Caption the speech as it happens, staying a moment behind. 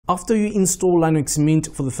After you install Linux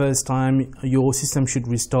Mint for the first time, your system should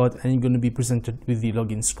restart and you're going to be presented with the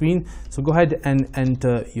login screen. So go ahead and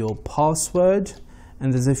enter your password.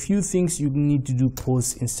 And there's a few things you need to do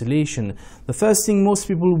post installation. The first thing most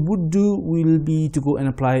people would do will be to go and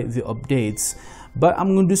apply the updates. But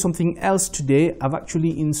I'm going to do something else today. I've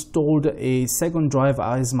actually installed a second drive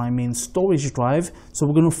as my main storage drive. So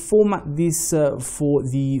we're going to format this for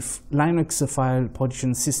the Linux file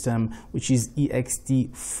partition system, which is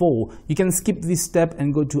ext4. You can skip this step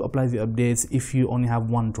and go to apply the updates if you only have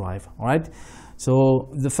one drive. All right. So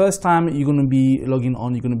the first time you're going to be logging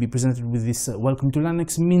on, you're going to be presented with this welcome to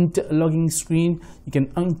Linux Mint login screen. You can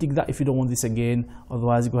untick that if you don't want this again.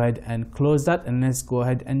 Otherwise, go ahead and close that, and let's go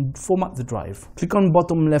ahead and format the drive. Click on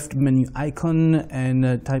bottom left menu icon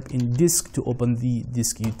and type in disk to open the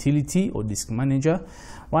disk utility or disk manager.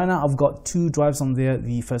 Right now I've got two drives on there.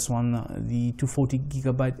 The first one, the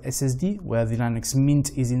 240GB SSD where the Linux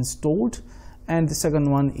Mint is installed. And the second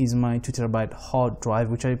one is my 2TB hard drive,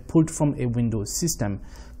 which I pulled from a Windows system.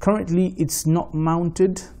 Currently, it's not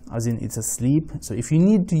mounted, as in it's asleep. So if you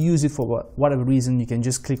need to use it for whatever reason, you can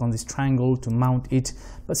just click on this triangle to mount it.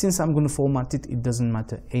 But since I'm going to format it, it doesn't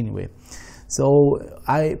matter anyway. So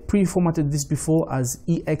I pre-formatted this before as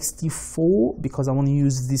ext4 because I want to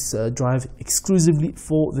use this drive exclusively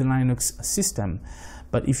for the Linux system.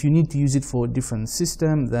 But if you need to use it for a different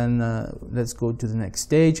system, then let's go to the next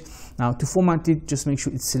stage. Now to format it, just make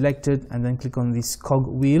sure it's selected and then click on this cog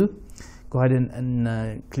wheel. Go ahead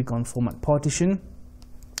and click on format partition.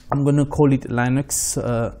 I'm going to call it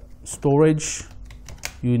Linux storage.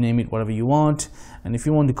 You name it whatever you want. And if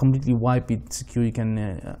you want to completely wipe it secure, you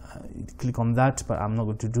can click on that, but I'm not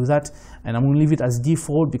going to do that. And I'm going to leave it as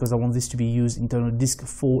default because I want this to be used internal disk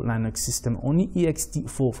for Linux system, only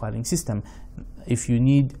ext4 filing system. If you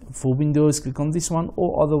need for Windows, click on this one,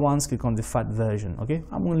 or other ones, click on the FAT version. Okay,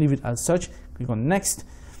 I'm going to leave it as such. Click on next,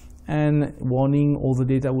 and warning, all the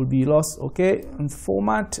data will be lost. Okay, and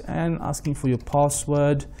format and asking for your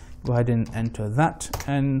password. Go ahead and enter that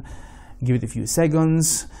and give it a few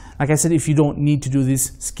seconds. Like I said, if you don't need to do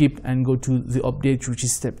this, skip and go to the update, which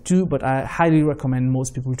is step 2. But I highly recommend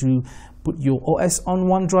most people to put your OS on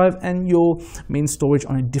one drive and your main storage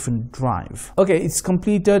on a different drive. Okay, it's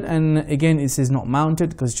completed, and again it says not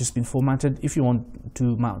mounted because it's just been formatted. If you want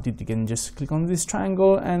to mount it, you can just click on this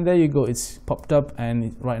triangle and there you go, it's popped up,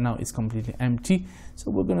 and right now it's completely empty.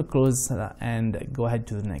 So we're going to close that and go ahead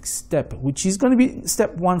to the next step, which is going to be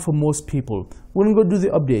step 1 for most people. We're going to go do the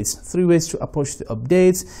updates. 3 ways to approach the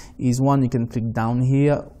updates is: 1, you can click down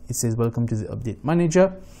here, it says welcome to the update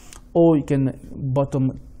manager, or you can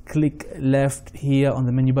bottom click left here on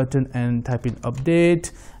the menu button and type in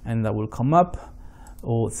update, and that will come up.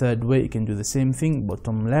 Or third way, you can do the same thing,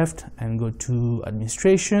 bottom left and go to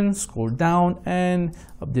administration, scroll down and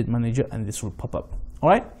update manager, and this will pop up. All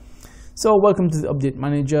right, so welcome to the update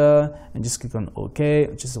manager, and just click on OK,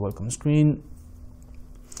 which is a welcome screen.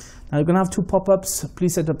 Now you're gonna have 2 pop-ups.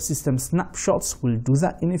 Please set up system snapshots. We'll do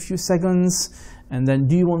that in a few seconds. And then,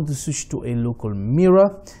 do you want to switch to a local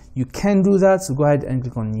mirror? You can do that, so go ahead and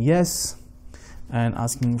click on yes, and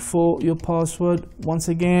asking for your password once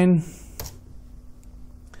again.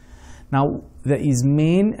 Now there is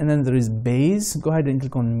main and then there is base. Go ahead and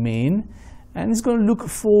click on main, and it's going to look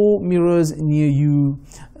for mirrors near you,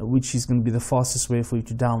 which is going to be the fastest way for you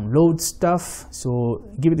to download stuff. So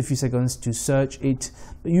give it a few seconds to search it,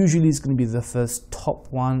 but usually it's going to be the first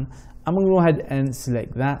top one. I'm going to go ahead and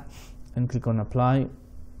select that and click on apply.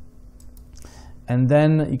 And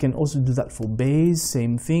then you can also do that for base,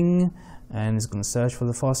 same thing, and it's going to search for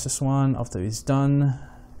the fastest one. After it's done,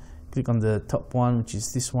 click on the top one, which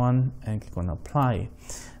is this one, and click on apply.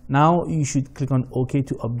 Now you should click on OK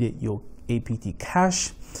to update your apt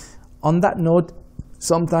cache. On that note,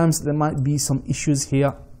 sometimes there might be some issues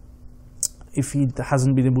here. If it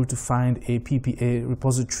hasn't been able to find a PPA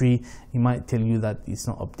repository, it might tell you that it's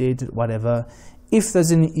not updated, whatever. If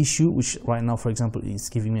there's any issue, which right now, for example, is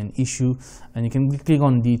giving me an issue, and you can click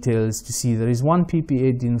on details to see there is one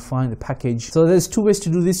PPA didn't find the package. So there's 2 ways to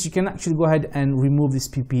do this. You can actually go ahead and remove this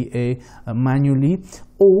PPA manually,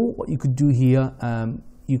 or what you could do here,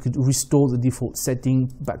 you could restore the default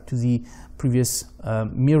setting back to the previous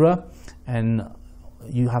mirror, and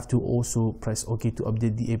you have to also press OK to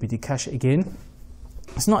update the apt cache again.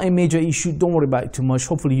 It's not a major issue, don't worry about it too much.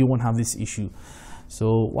 Hopefully you won't have this issue.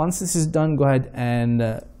 So once this is done, go ahead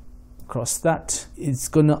and cross that. It's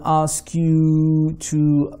gonna ask you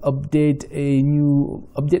to update a new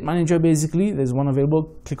update manager. Basically, there's one available.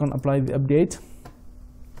 Click on apply the update,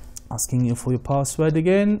 asking you for your password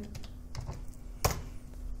again.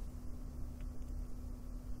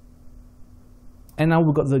 And now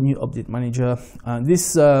we've got the new update manager.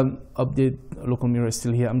 This update local mirror is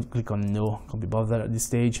still here. I'm going to click on no, can't be bothered at this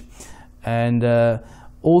stage. And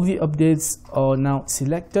all the updates are now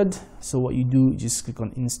selected. So what you do, just click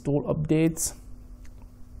on install updates.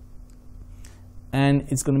 And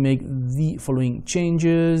it's going to make the following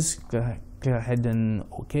changes. Go ahead and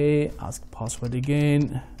OK, ask password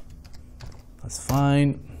again. That's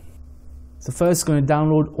fine. So first it's going to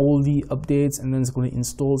download all the updates and then it's going to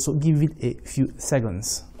install. So give it a few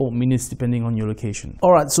seconds or minutes depending on your location.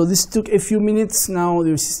 All right, so this took a few minutes. Now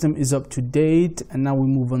your system is up to date. And now we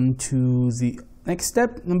move on to the next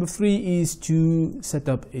step. Number 3 is to set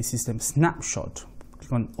up a system snapshot.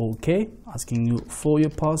 Click on OK, asking you for your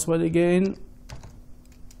password again.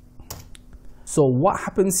 So what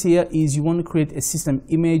happens here is you want to create a system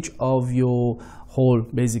image of your whole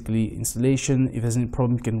basically installation. If there's any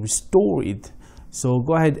problem, you can restore it. So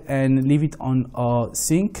go ahead and leave it on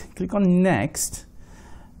sync. Click on next,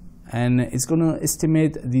 and it's going to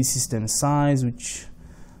estimate the system size, which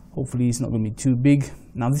hopefully is not going to be too big.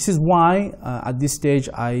 Now this is why at this stage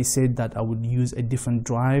I said that I would use a different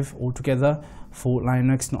drive altogether for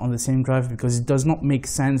Linux, not on the same drive, because it does not make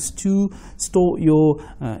sense to store your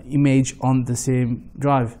image on the same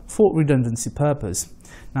drive for redundancy purpose.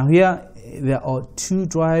 Now here there are 2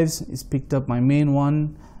 drives. It's picked up my main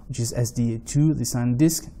one, which is SDA2, the SAN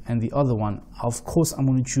disk, and the other one. Of course I'm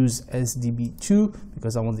going to choose SDB2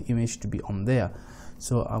 because I want the image to be on there.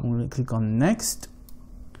 So I'm going to click on next.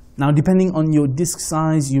 Now, depending on your disk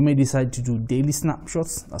size, you may decide to do daily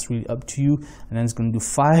snapshots. That's really up to you. And then it's going to do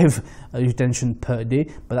 5 retention per day,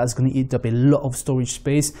 but that's going to eat up a lot of storage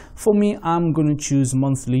space. For me, I'm going to choose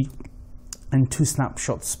monthly and 2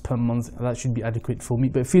 snapshots per month. That should be adequate for me,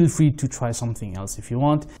 but feel free to try something else if you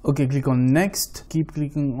want. Okay, click on next. Keep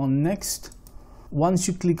clicking on next. Once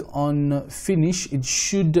you click on finish, it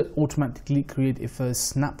should automatically create a first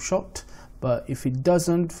snapshot. But if it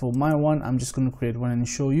doesn't, for my one, I'm just going to create one and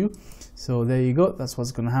show you. So there you go, that's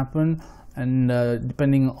what's going to happen. And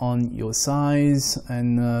depending on your size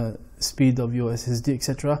and speed of your SSD,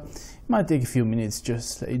 etc., it might take a few minutes.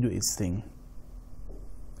 Just let it do its thing.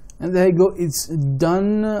 And there you go, it's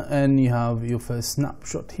done, and you have your first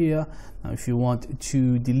snapshot here. Now if you want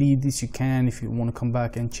to delete this, you can. If you want to come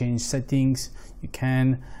back and change settings, you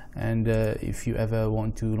can. And if you ever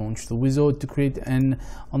want to launch the wizard to create an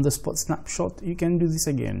on-the-spot snapshot, you can do this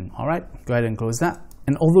again. All right, go ahead and close that.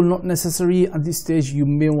 And although not necessary at this stage, you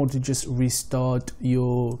may want to just restart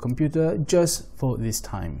your computer just for this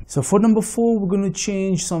time. So for number 4, we're going to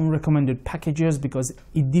change some recommended packages because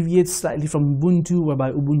it deviates slightly from Ubuntu,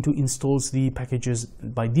 whereby Ubuntu installs the packages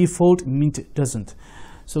by default, Mint doesn't.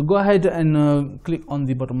 So go ahead and click on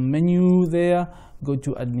the bottom menu there, go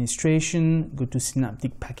to administration, go to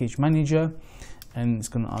Synaptic Package Manager, and it's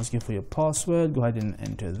going to ask you for your password. Go ahead and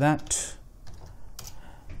enter that.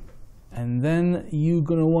 And then you're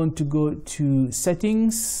going to want to go to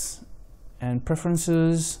settings and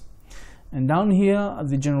preferences, and down here at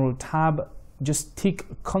the general tab, just tick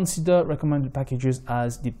consider recommended packages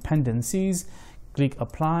as dependencies, click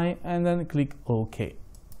apply, and then click OK,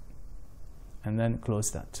 and then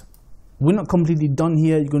close that. We're not completely done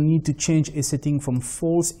here. You're going to need to change a setting from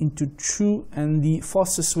false into true, and the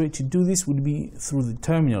fastest way to do this would be through the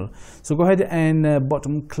terminal. So go ahead and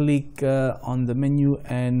bottom click on the menu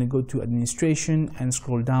and go to administration and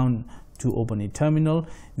scroll down to open a terminal.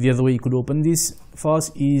 The other way you could open this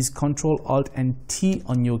fast is Ctrl Alt and T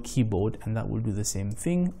on your keyboard, and that will do the same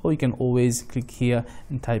thing. Or you can always click here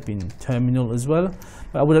and type in terminal as well.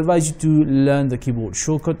 But I would advise you to learn the keyboard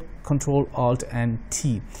shortcut Ctrl Alt and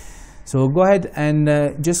T. So go ahead and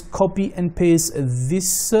just copy and paste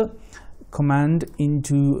this command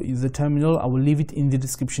into the terminal. I will leave it in the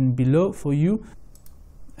description below for you,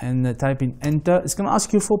 and type in enter. It's going to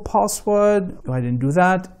ask you for password. Go ahead and do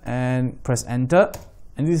that and press enter,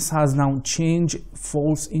 and this has now changed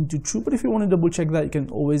false into true. But if you want to double check that, you can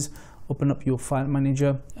always open up your file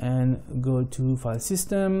manager and go to file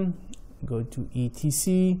system, go to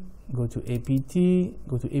etc, go to apt,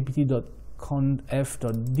 go to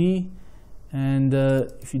apt.conf.d, and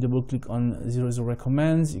if you double click on 00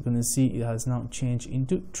 recommends, you're going to see it has now changed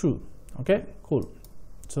into true. Okay, cool.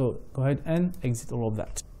 So go ahead and exit all of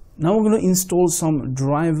that. Now we're going to install some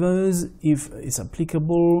drivers if it's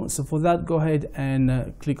applicable. So for that, go ahead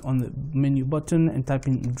and click on the menu button and type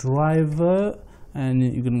in driver, and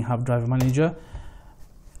you're going to have driver manager.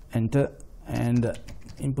 Enter and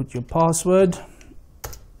input your password.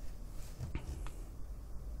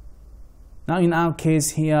 Now in our case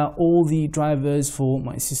here, all the drivers for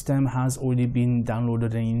my system has already been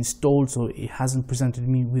downloaded and installed, so it hasn't presented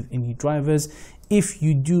me with any drivers. If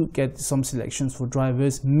you do get some selections for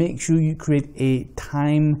drivers, make sure you create a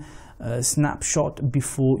time snapshot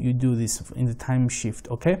before you do this in the Timeshift,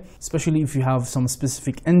 okay? Especially if you have some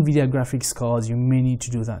specific NVIDIA graphics cards, you may need to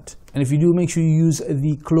do that. And if you do, make sure you use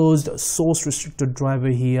the closed source restricted driver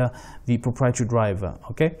here, the proprietary driver,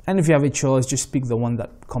 okay? And if you have a choice, just pick the one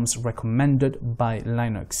that comes recommended by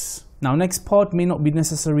Linux. Now, next part may not be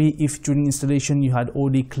necessary if during installation you had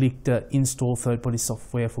already clicked install third-party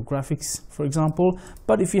software for graphics, for example.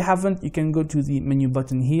 But if you haven't, you can go to the menu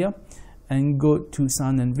button here and go to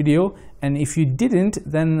sound and video, and if you didn't,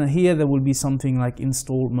 then here there will be something like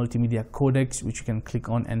install multimedia codecs, which you can click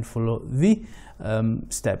on and follow the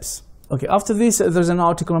steps. Okay, after this there's an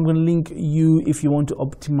article I'm going to link you if you want to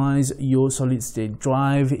optimize your solid state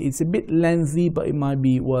drive. It's a bit lengthy, but it might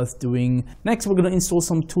be worth doing. Next, we're going to install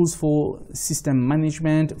some tools for system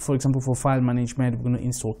management. For example, for file management, we're going to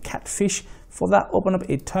install Catfish. For that, open up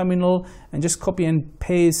a terminal and just copy and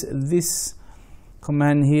paste this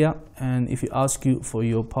command here, and if you ask you for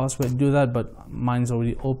your password, do that, but mine's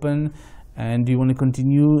already open. And do you want to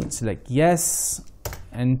continue? Select yes,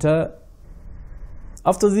 enter.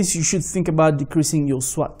 After this, you should think about decreasing your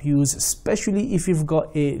swap use, especially if you've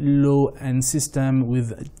got a low-end system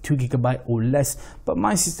with 2 GB or less. But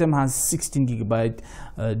my system has 16 GB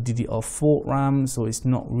DDR4 RAM, so it's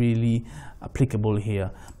not really applicable here.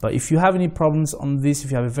 But if you have any problems on this, if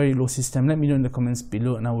you have a very low system, let me know in the comments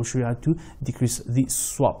below and I will show you how to decrease the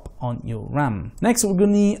swap on your RAM. Next, we're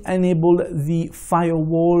going to enable the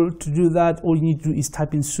firewall. To do that, all you need to do is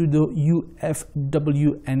type in sudo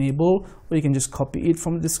ufw enable, or you can just copy it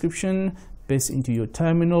from the description, paste into your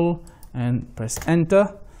terminal and press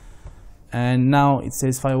enter. And now it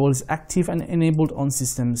says firewall is active and enabled on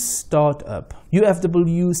system startup.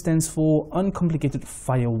 UFW stands for Uncomplicated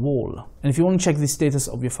Firewall. And if you want to check the status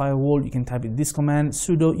of your firewall, you can type in this command,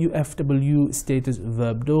 sudo UFW status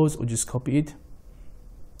verbose, or just copy it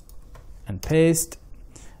and paste.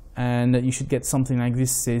 And you should get something like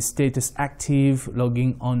this. Says status active,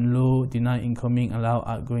 logging on low, deny incoming, allow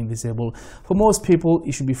outgoing, disable. For most people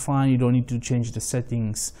it should be fine, you don't need to change the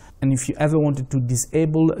settings. And if you ever wanted to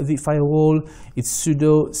disable the firewall, it's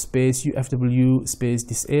sudo space ufw space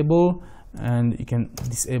disable, and you can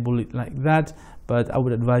disable it like that, but I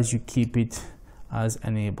would advise you keep it as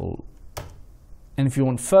enable. And if you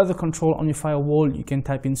want further control on your firewall, you can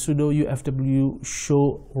type in sudo ufw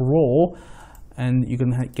show raw, and you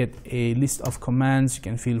can get a list of commands. You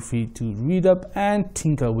can feel free to read up and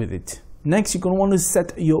tinker with it. Next, you're going to want to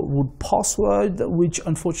set your root password, which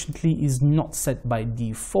unfortunately is not set by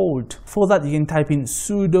default. For that, you can type in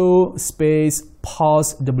sudo space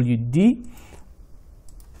passwd,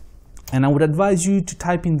 and I would advise you to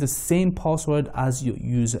type in the same password as your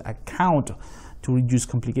user account to reduce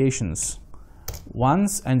complications.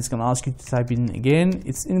 Once, and it's going to ask you to type in again.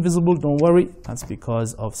 It's invisible, don't worry, that's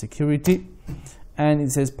because of security. And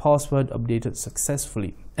it says password updated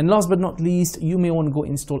successfully. And last but not least, you may want to go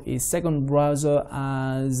install a second browser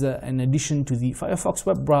as an addition to the Firefox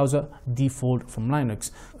web browser default from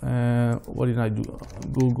Linux. What did I do?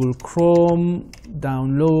 Google Chrome,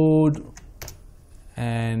 download,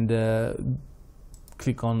 and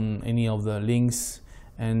click on any of the links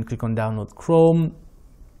and click on download Chrome.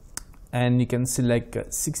 And you can select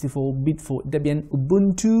 64-bit for Debian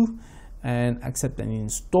Ubuntu and accept and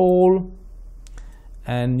install.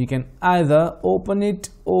 And you can either open it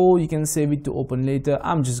or you can save it to open later.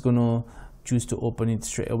 I'm just gonna choose to open it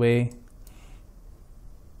straight away.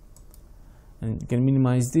 And you can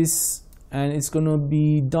minimize this, and it's gonna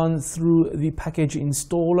be done through the package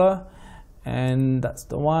installer, and that's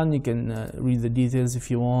the one. You can read the details if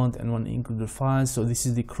you want and want to include the files. So this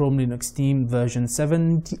is the Chrome Linux Team version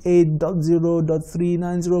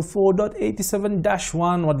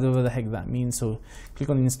 78.0.3904.87-1, whatever the heck that means. So click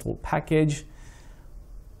on install package,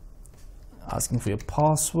 asking for your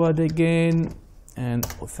password again, and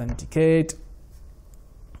authenticate,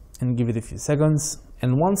 and give it a few seconds.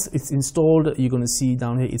 And once it's installed, you're going to see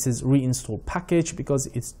down here it says reinstall package because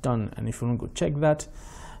it's done. And if you want to go check that,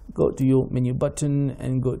 go to your menu button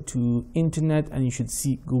and go to internet, and you should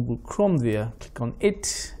see Google Chrome there. Click on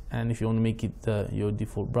it, and if you want to make it your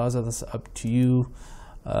default browser, that's up to you.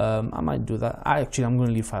 I might do that. I'm going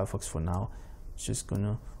to leave Firefox for now. It's just going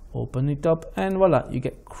to open it up, and voila, you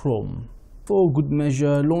get Chrome. For good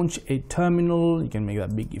measure, launch a terminal. You can make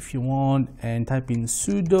that big if you want, and type in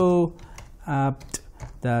sudo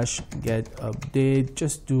apt-get update.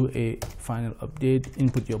 Just do a final update.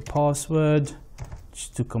 Input your password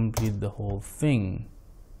just to complete the whole thing.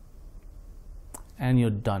 and you're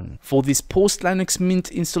done. For this post Linux Mint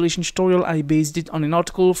installation tutorial, I based it on an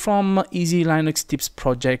article from Easy Linux Tips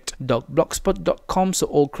Project.blogspot.com, so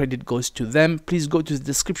all credit goes to them. Please go to the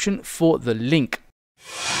description for the link.